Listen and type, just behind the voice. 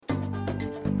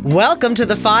Welcome to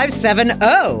the 570,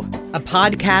 a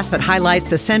podcast that highlights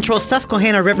the central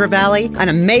Susquehanna River Valley, an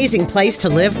amazing place to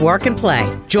live, work, and play.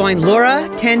 Join Laura,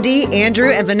 Kendi, Andrew,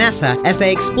 and Vanessa as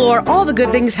they explore all the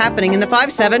good things happening in the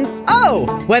 570.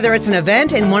 Whether it's an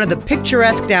event in one of the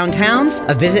picturesque downtowns,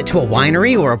 a visit to a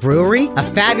winery or a brewery, a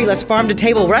fabulous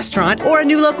farm-to-table restaurant, or a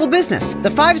new local business, the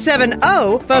 570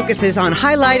 focuses on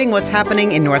highlighting what's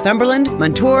happening in Northumberland,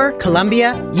 Montour,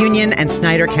 Columbia, Union, and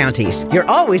Snyder counties. You're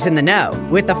always in the know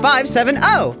with the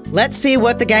 570. Let's see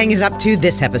what the gang is up to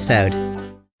this episode.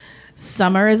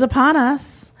 Summer is upon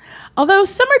us. Although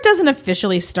summer doesn't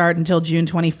officially start until June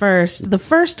 21st, the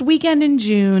first weekend in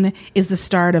June is the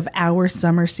start of our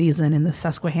summer season in the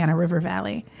Susquehanna River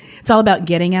Valley. It's all about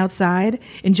getting outside,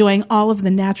 enjoying all of the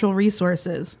natural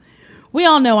resources. We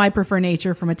all know I prefer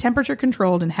nature from a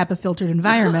temperature-controlled and HEPA-filtered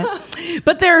environment,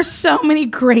 but there are so many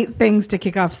great things to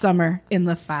kick off summer in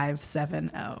the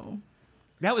 570.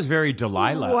 That was very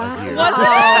Delilah of you. Wasn't it?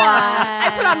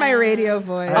 I put on my radio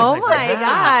voice. Oh my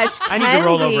gosh. I need to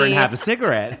roll over and have a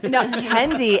cigarette. No,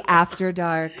 Kendi After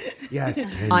Dark. Yes,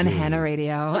 Kendi. On Hannah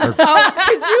Radio.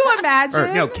 Could you imagine?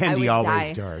 Or, no, Kendi die.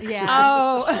 Always Dark. Yeah.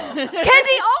 Oh.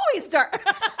 Kendi Always Dark.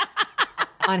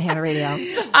 On Hannah Radio.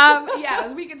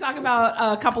 We can talk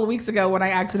about a couple of weeks ago when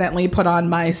I accidentally put on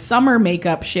my summer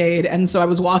makeup shade. And so I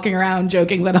was walking around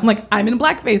joking that I'm in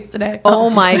blackface today.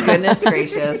 Oh my goodness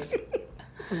gracious.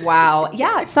 Wow.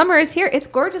 Yeah, summer is here. It's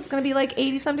gorgeous. It's going to be like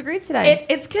 80-some degrees today.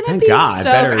 It's going to be so...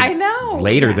 better I know.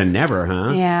 Later than never,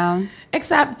 huh? Yeah.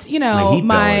 Except,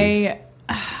 my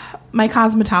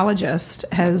cosmetologist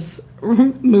has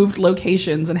moved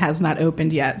locations and has not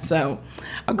opened yet. So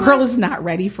a girl is not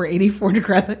ready for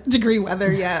 84-degree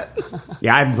weather yet.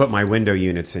 Yeah, I haven't put my window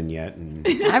units in yet. And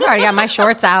I've already got my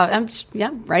shorts out. I'm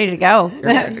ready to go.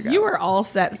 You are all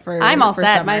set for I'm all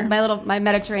set. Summer. My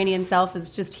Mediterranean self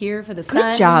is just here for the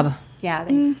sun. Good job. Yeah,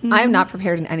 thanks. I am not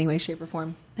prepared in any way, shape, or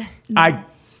form. I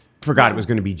forgot it was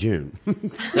going to be June.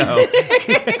 So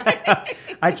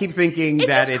I keep thinking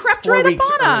that it's crept 4 right weeks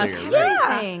upon us. earlier.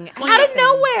 Yeah. Out of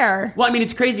nowhere. Well, I mean,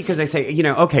 it's crazy because I say,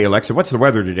 okay, Alexa, what's the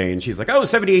weather today? And she's like,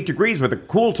 78 degrees with a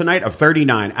cool tonight of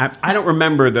 39. I don't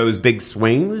remember those big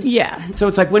swings. Yeah. So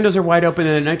it's like windows are wide open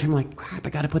and at night I'm like, crap, I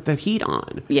got to put the heat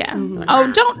on. Yeah.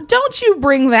 Don't you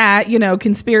bring that,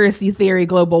 conspiracy theory,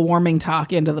 global warming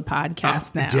talk into the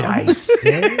podcast now. Did I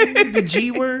say the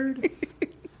G word?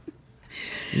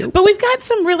 Nope. But we've got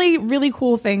some really, really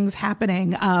cool things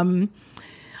happening.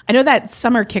 I know that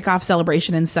summer kickoff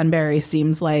celebration in Sunbury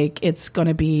seems like it's going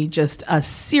to be just a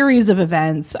series of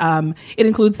events. It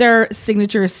includes their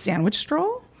signature sandwich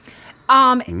stroll.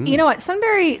 You know what?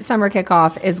 Sunbury Summer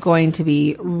Kickoff is going to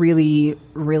be really,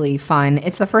 really fun.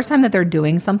 It's the first time that they're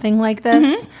doing something like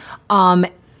this.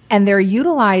 And they're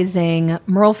utilizing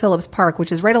Merle Phillips Park,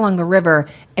 which is right along the river,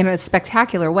 in a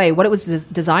spectacular way. What it was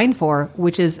designed for,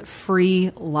 which is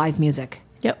free live music.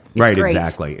 Yep. Right, great.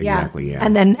 exactly, yeah.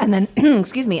 And then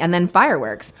excuse me, and then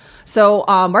fireworks. So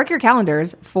mark your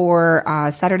calendars for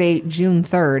Saturday, June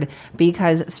 3rd,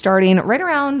 because starting right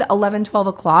around 11, 12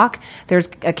 o'clock, there's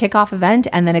a kickoff event,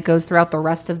 and then it goes throughout the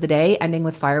rest of the day, ending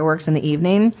with fireworks in the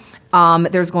evening.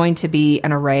 There's going to be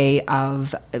an array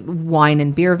of wine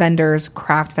and beer vendors,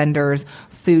 craft vendors,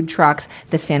 food trucks,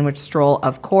 the sandwich stroll,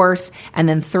 of course, and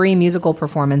then 3 musical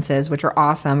performances, which are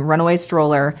awesome. Runaway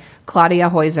Stroller, Claudia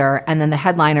Heuser, and then the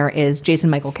headliner is Jason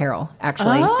Michael Carroll,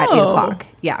 actually, at 8 o'clock.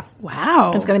 Yeah.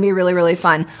 Wow. It's going to be really, really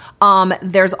fun.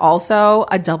 There's also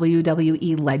a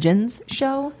WWE Legends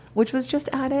show, which was just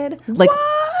added. Like,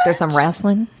 there's some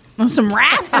wrestling. Oh, some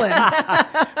wrestling.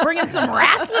 Bringing some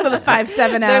wrestling to the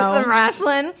 570. There's some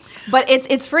wrestling. But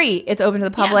it's free. It's open to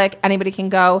the public. Yeah. Anybody can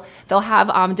go. They'll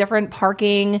have different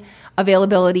parking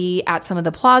availability at some of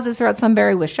the plazas throughout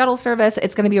Sunbury with shuttle service.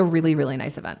 It's going to be a really, really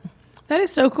nice event. That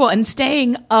is so cool. And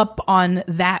staying up on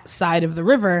that side of the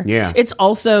river, it's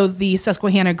also the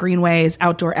Susquehanna Greenways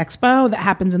Outdoor Expo that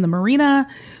happens in the marina.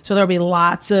 So there'll be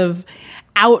lots of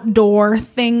outdoor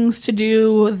things to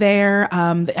do there.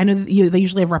 I know they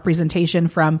usually have representation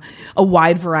from a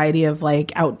wide variety of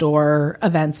outdoor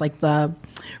events like the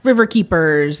River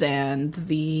Keepers and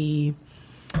the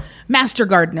Master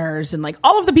Gardeners and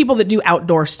all of the people that do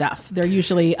outdoor stuff. They're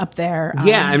usually up there.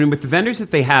 Yeah, I mean, with the vendors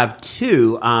that they have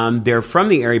too, they're from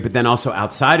the area, but then also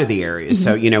outside of the area.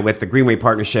 So, with the Greenway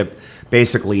Partnership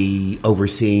basically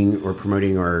overseeing or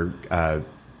promoting or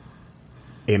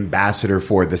ambassador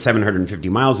for the 750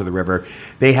 miles of the river,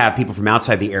 they have people from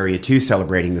outside the area too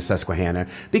celebrating the Susquehanna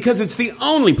because it's the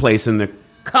only place in the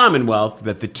Commonwealth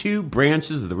that the two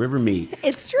branches of the river meet.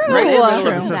 It's true. Right in the middle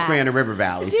of the Susquehanna River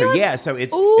Valley. So it's going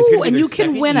to be and their you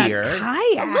can win year. a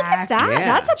kayak. Look at that.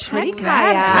 Yeah. That's a pretty Check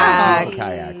that kayak.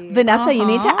 Kayak. Vanessa, you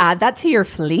need to add that to your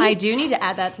fleet. I do need to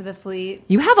add that to the fleet.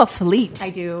 You have a fleet. I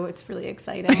do. It's really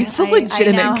exciting. It's a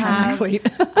legitimate I now kind of have, fleet.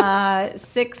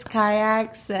 6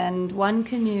 kayaks and 1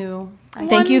 canoe.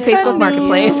 Thank you, Facebook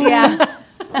Marketplace. Yeah.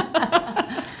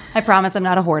 I promise I'm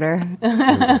not a hoarder.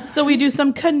 So we do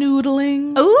some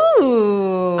canoodling.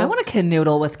 Ooh. I want to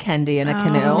canoodle with Kendi in a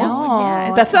canoe.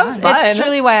 Yeah, That sounds fun. It's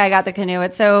truly why I got the canoe.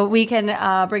 It's so we can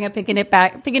bring a picnic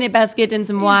basket and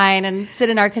some wine and sit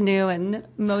in our canoe and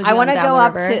mosey I want to down go the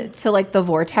up river. to like the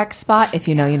vortex spot, if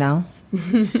you know, you know,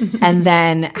 and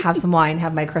then have some wine,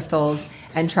 have my crystals,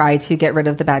 and try to get rid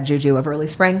of the bad juju of early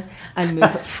spring and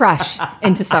move fresh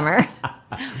into summer.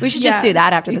 We should just do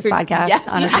that after this podcast, Yes,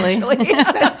 honestly.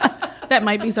 That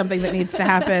might be something that needs to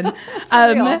happen.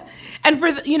 And for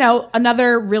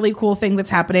another really cool thing that's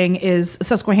happening is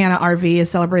Susquehanna RV is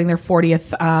celebrating their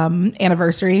 40th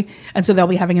anniversary, and so they'll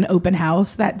be having an open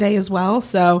house that day as well.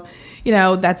 So,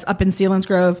 that's up in Sealands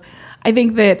Grove. I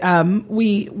think that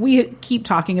we keep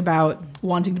talking about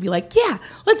wanting to be like, yeah,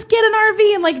 let's get an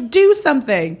RV and like do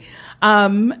something.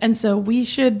 And so we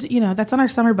should, that's on our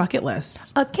summer bucket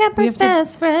list. A camper's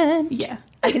best friend. Yeah.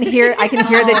 I can hear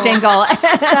the jingle.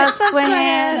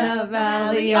 Susquehanna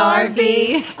Valley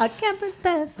RV. A camper's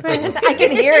best friend. I can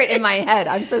hear it in my head.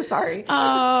 I'm so sorry.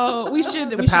 Oh, we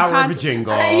should. The power of a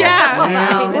jingle.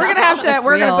 Yeah. We're gonna have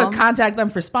real. to contact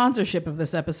them for sponsorship of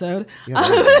this episode.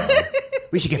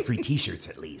 We should get free T-shirts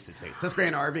at least that say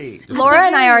Susquehanna RV. Laura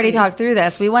and I already talked through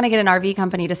this. We want to get an RV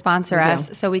company to sponsor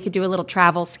us so we could do a little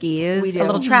travel skis. We do. A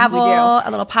little travel, We do. a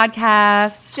little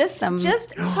podcast. Just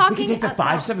We talking. can take the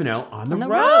 570 on the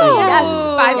road. Yes,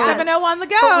 570 on the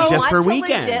go. Just for a want to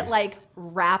weekend. legit like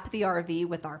wrap the RV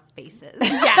with our faces.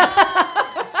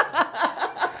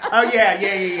 Oh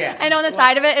yeah. And on the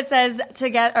side of it, it says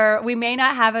together. Or we may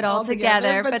not have it all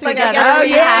together, but together Oh we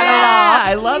yeah,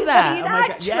 have it all. I love You that. see Oh my that?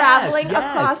 God. Yes, Traveling yes.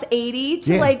 across 80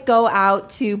 to Yeah. like go out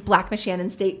to Black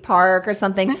Mashannon State Park or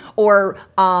something, or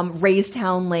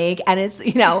Raystown Lake, and it's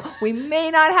we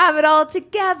may not have it all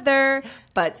together,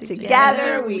 but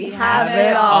together we have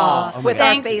it all Oh my with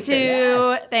God. our Thanks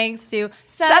faces. thanks to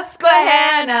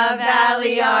Susquehanna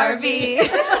Valley RV.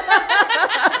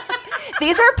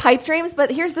 These are pipe dreams,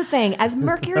 but here's the thing. As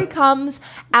Mercury comes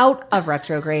out of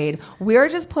retrograde, we're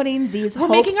just putting these hopes,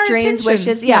 making our dreams, intentions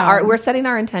wishes. known. We're setting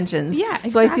our intentions. Yeah,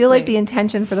 So I feel like exactly. the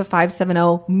intention for the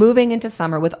 570 moving into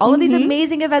summer with all of these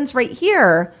amazing events right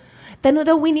here, then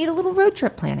though we need a little road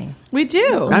trip planning. We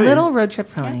do. I'm in. Little road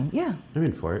trip planning. Yeah. I'm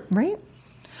in for it. Right?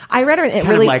 I read it Kind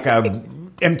really of like a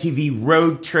MTV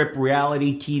road trip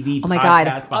reality TV. Oh my God.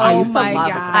 podcast I behind used to my love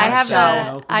God. I have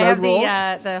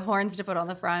So, the horns to put on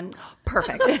the front.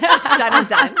 perfect. Done and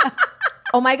done.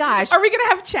 Oh my gosh. Are we gonna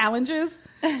have challenges?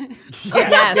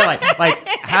 Yeah,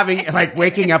 like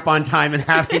waking up on time and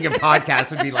having a podcast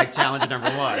would be like challenge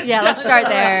number 1. Yeah, let's start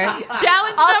there.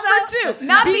 Challenge number 2: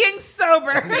 not being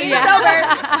sober.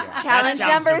 Challenge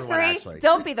number 3, actually.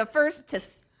 don't be the first to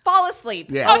fall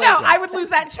asleep. Yeah. Oh no, I would lose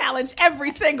that challenge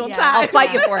every single time. I'll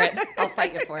fight you for it.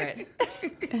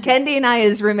 Kendi and I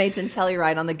as roommates in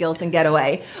Telluride on the Gilson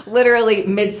Getaway. Literally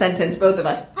mid-sentence, both of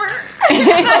us.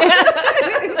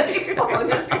 Like,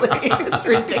 falling asleep. It's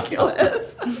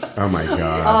ridiculous. Oh my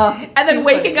God. And then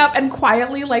waking up and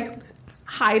quietly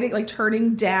hiding,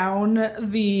 turning down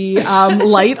the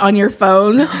light on your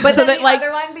phone, But so then that the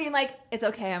other one being like, it's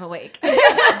okay, I'm awake.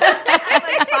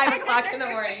 Like 5 o'clock in the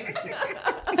morning.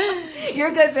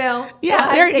 You're good, Bill.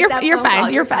 yeah, you're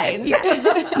fine. You're fine.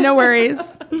 Yeah. No worries.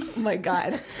 Oh my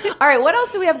God. All right, what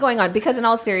else do we have going on? Because in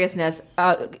all seriousness,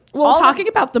 Talking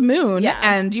about the moon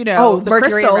and the Mercury in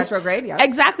crystals. retrograde, yes.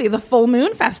 Exactly. The Full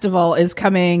Moon Festival is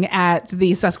coming at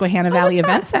the Susquehanna Valley what's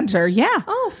Event that? Center. Yeah.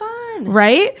 Oh, fun.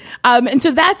 Right? And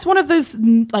so that's one of those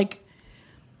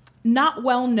not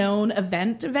well-known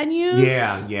event venues.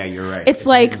 Yeah, you're right. It's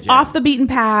like hidden gem. off the beaten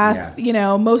path.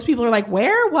 Yeah. Most people are like,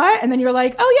 where? What? And then you're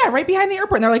like, oh yeah, right behind the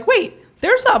airport. And they're like, wait,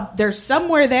 there's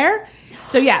somewhere there.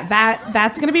 So yeah,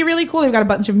 that's going to be really cool. They've got a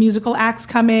bunch of musical acts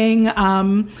coming,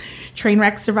 train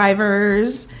wreck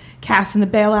survivors, Cass and the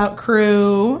Bailout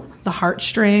Crew, the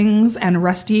Heartstrings, and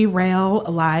Rusty Rail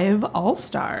Live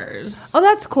All-Stars. Oh,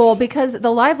 that's cool because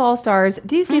the Live All-Stars,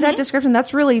 do you see that description?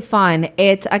 That's really fun.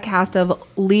 It's a cast of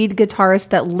lead guitarists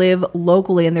that live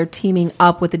locally and they're teaming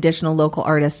up with additional local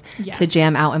artists to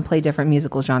jam out and play different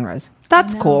musical genres.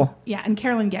 That's cool. Yeah, and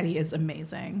Carolyn Getty is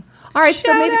amazing. All right, Shout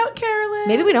so maybe out Carolyn.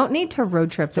 maybe we don't need to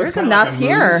road trip. So There's it's kinda enough like a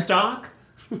here. Moonstock?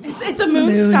 It's a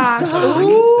moonstock.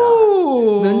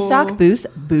 Moonstock.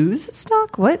 Moonstock, booze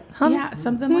stock? What? Yeah,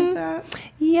 something like that.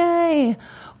 Yay.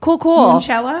 Cool.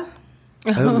 Moonchella.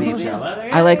 Oh,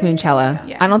 Moonchella. I like Moonchella.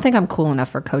 Yeah. I don't think I'm cool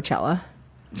enough for Coachella.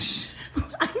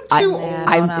 I'm too old.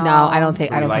 I don't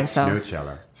think so.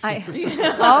 Snowchella.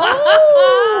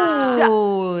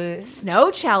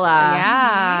 Snowchella.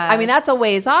 Yeah. I mean, that's a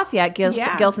ways off yet.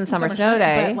 Gilson Summer Snow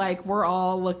Day. But like, we're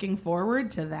all looking forward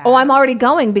to that. Oh, I'm already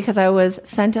going because I was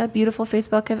sent a beautiful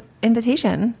Facebook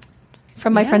invitation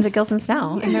from my friends at Gilson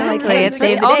Snow. And they're like, It's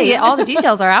all the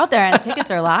details are out there and the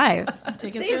tickets are live.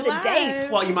 Save the date.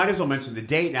 Well, you might as well mention the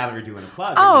date now that we're doing a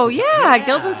plug. Oh, yeah.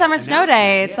 Gilson Summer Snow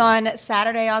Day. It's on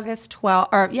Saturday, August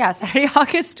 12th.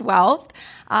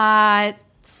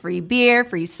 Free beer,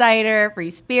 free cider, free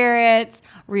spirits,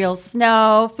 real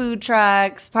snow, food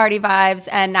trucks, party vibes,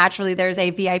 and naturally there's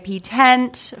a VIP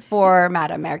tent for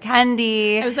Madame Mare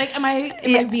Candy. I was like, am I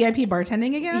VIP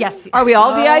bartending again? Yes. Are we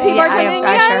all VIP bartending?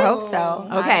 I sure hope so.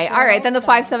 Okay, all right. Then the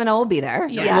 570 will be there.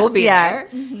 Yes, we'll be there.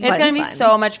 It's going to be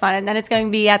so much fun, and then it's going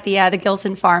to be at the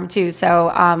Gilson Farm too. So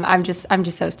I'm just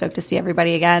so stoked to see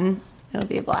everybody again. It'll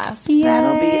be a blast. Yay.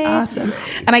 That'll be awesome.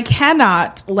 And I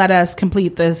cannot let us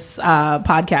complete this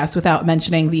podcast without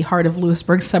mentioning the Heart of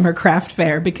Lewisburg Summer Craft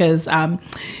Fair, because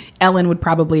Ellen would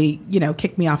probably,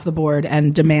 kick me off the board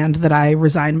and demand that I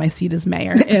resign my seat as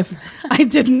mayor if I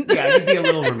didn't. Yeah, you'd be a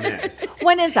little remiss.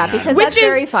 When is that? Because that's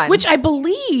very fun. Which I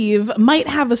believe might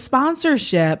have a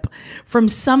sponsorship from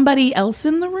somebody else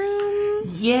in the room.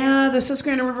 Yeah, the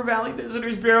Susquehanna River Valley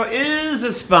Visitors Bureau is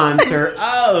a sponsor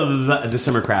of the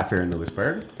Summer Craft Fair in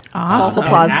Lewisburg. Awesome.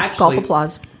 Golf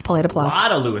applause. Polite applause. A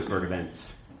lot of Lewisburg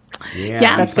events.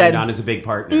 Yeah, that's good. On as a big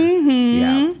partner. Mm-hmm.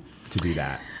 Yeah, to do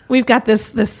that. We've got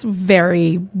this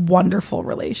very wonderful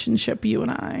relationship, you and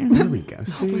I. There we go.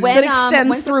 That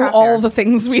extends through all the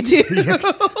things we do.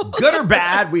 Good or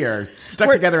bad, we are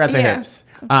stuck together at the hips.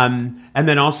 And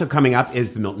then also coming up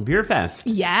is the Milton Beer Fest.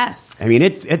 Yes. I mean,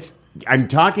 it's. I'm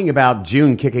talking about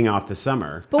June kicking off the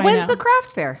summer. But when's the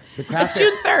craft fair? It's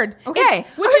June 3rd. Okay.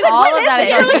 Which is all of that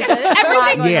is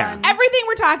everything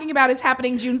we're talking about is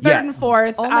happening June 3rd and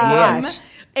 4th. Oh my gosh.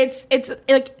 It's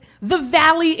like the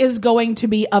valley is going to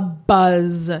be a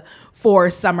buzz for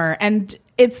summer, and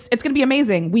it's going to be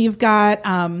amazing. We've got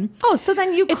so then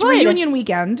it's reunion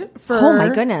weekend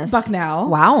for Bucknell.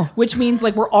 Wow. Which means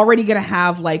like we're already going to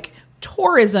have like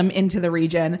tourism into the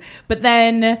region, but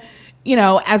then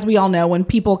as we all know, when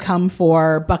people come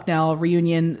for Bucknell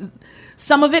reunion,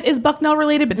 some of it is Bucknell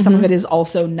related, but some of it is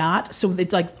also not. So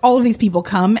it's like all of these people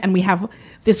come, and we have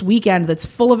this weekend that's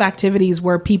full of activities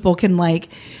where people can like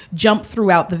jump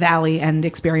throughout the valley and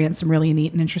experience some really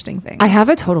neat and interesting things. I have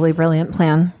a totally brilliant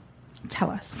plan.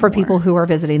 Tell us for more. People who are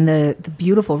visiting the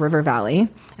beautiful River Valley.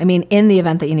 I mean, in the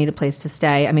event that you need a place to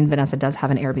stay, I mean, Vanessa does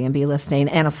have an Airbnb listing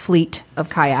and a fleet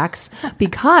of kayaks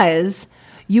because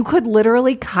you could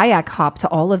literally kayak hop to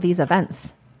all of these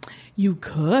events. You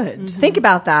could. Think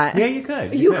about that. Yeah, you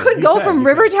could. You could go from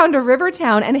Rivertown to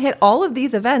Rivertown and hit all of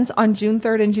these events on June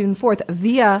 3rd and June 4th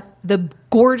via the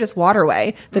gorgeous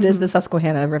waterway that is the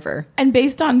Susquehanna River. And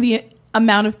based on the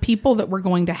amount of people that we're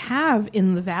going to have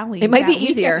in the valley, it might be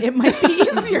easier. It might be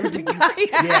easier to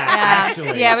kayak.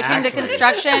 Between the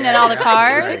construction and all the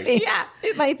cars. Right. Yeah,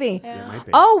 it might be. Yeah. It might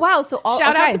be. Oh wow! So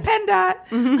shout out to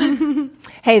PennDOT.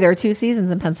 Hey, there are 2 seasons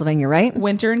in Pennsylvania, right?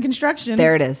 Winter and construction.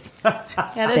 There it is. Yeah,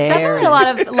 there's definitely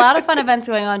a lot of fun events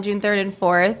going on June 3rd and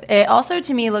 4th. It also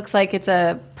to me looks like it's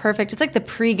like the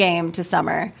pregame to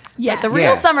summer. Yeah, the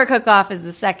real summer cook-off is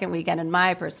the second weekend, in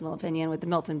my personal opinion, with the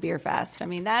Milton Beer Fest. I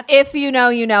mean, that's if you know,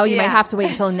 you might have to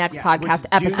wait until the next podcast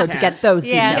episode to get those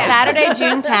details. Yeah, Saturday,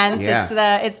 June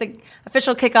 10th. It's the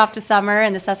official kickoff to summer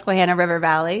in the Susquehanna River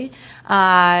Valley,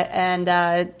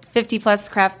 and 50 plus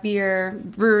craft beer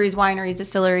breweries, wineries,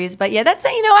 distilleries. But yeah, that's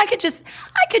I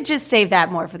could just save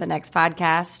that more for the next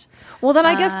podcast. Well, then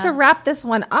I guess to wrap this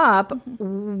one up,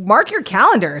 mark your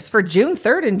calendars for June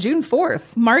 3rd and June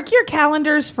 4th. Mark your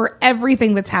calendars for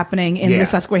everything that's happening in the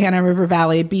Susquehanna River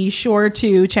Valley. Be sure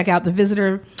to check out the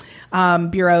Visitor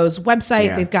Bureau's website.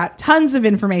 Yeah. They've got tons of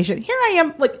information. Here I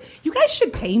am, like, you guys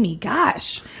should pay me.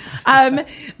 Gosh.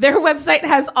 Their website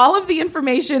has all of the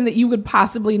information that you would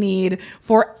possibly need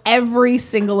for every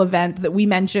single event that we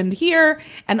mentioned here,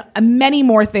 and many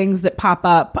more things that pop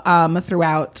up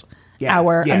throughout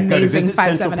our amazing go to visit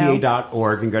 570.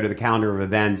 centralpa.org and go to the calendar of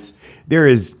events. There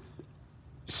is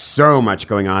so much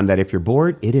going on that if you're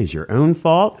bored, it is your own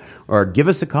fault. Or give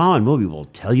us a call and we will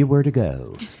tell you where to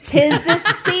go. 'Tis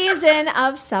the season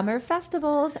of summer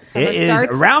festivals. It is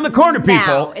around the corner,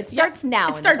 people. It starts now.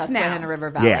 It starts in the Susquehanna now.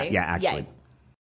 River Valley. Yeah, actually. Yay.